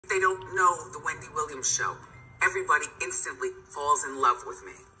They don't know the Wendy Williams show. Everybody instantly falls in love with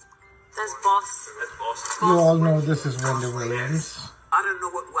me. That's boss. You all know this is Wendy Williams. I don't know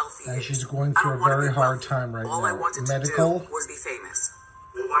what wealthy And is. she's going through a very hard time right All I now. wanted Medical, to do was be famous.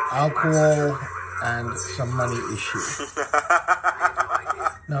 alcohol, and some money issues.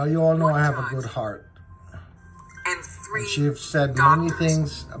 Now, you all know I have a good heart. And she has said many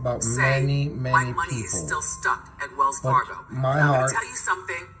things about many money people. Is still stuck at Wells But Fargo. my I'm heart tell you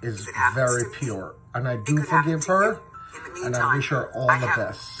something, is to very me, pure. And I do forgive her. And I wish her all the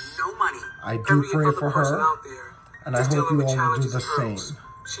best. No money. I do pray for her. And I hope you all do the same.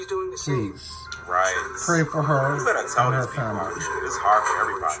 She's doing the same. Please. Right. Pray for her You better tell and her these people. family. It's hard for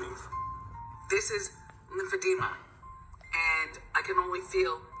everybody. This is lymphedema. And I can only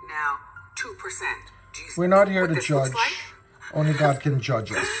feel now 2%. Do you We're not here what to this judge. looks like? Only God can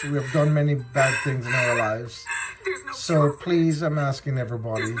judge us. We have done many bad things in our lives. There's no So cure for please, I'm asking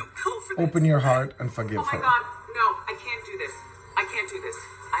everybody, There's no pill for this. open your heart and forgive Oh my her. God, no, I can't do this. I can't do this.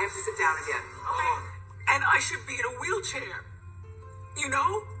 I have to sit down again. Okay? And I should be in a wheelchair. You know?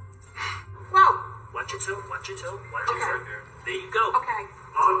 Wow. Watch your toe, watch your toe, watch Okay. your toe. There you go. Okay.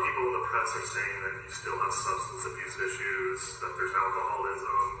 Other people in the press are saying that you still have substance abuse issues, that there's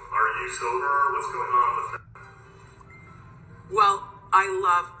alcoholism. Are you sober? What's going on with that? Well, I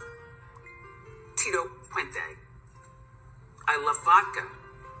love Tito Puente. I love vodka.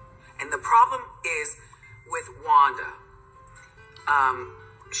 And the problem is with Wanda.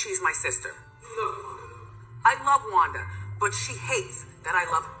 She's my sister. I love Wanda, but she hates that I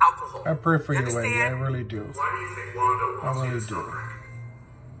love alcohol. I pray for you, understand? Wendy. I really do. Why do you think Wanda wants I you really to do. sober?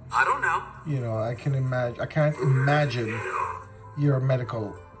 I don't know. You know, I can't imagine your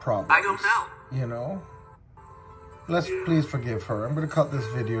medical problems. I don't know. You know? Let's please forgive her. I'm going to cut this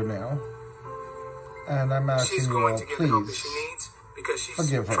video now. And I'm asking She's you going all, to get the help that please, she needs because she's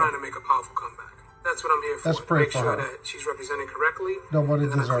forgive her. trying to make a powerful comeback. That's what I'm here for. Let's pray Make for sure her. that she's represented correctly. Nobody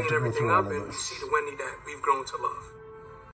and then I deserves clean to go everything through all up of and this. see the Wendy that we've grown to love.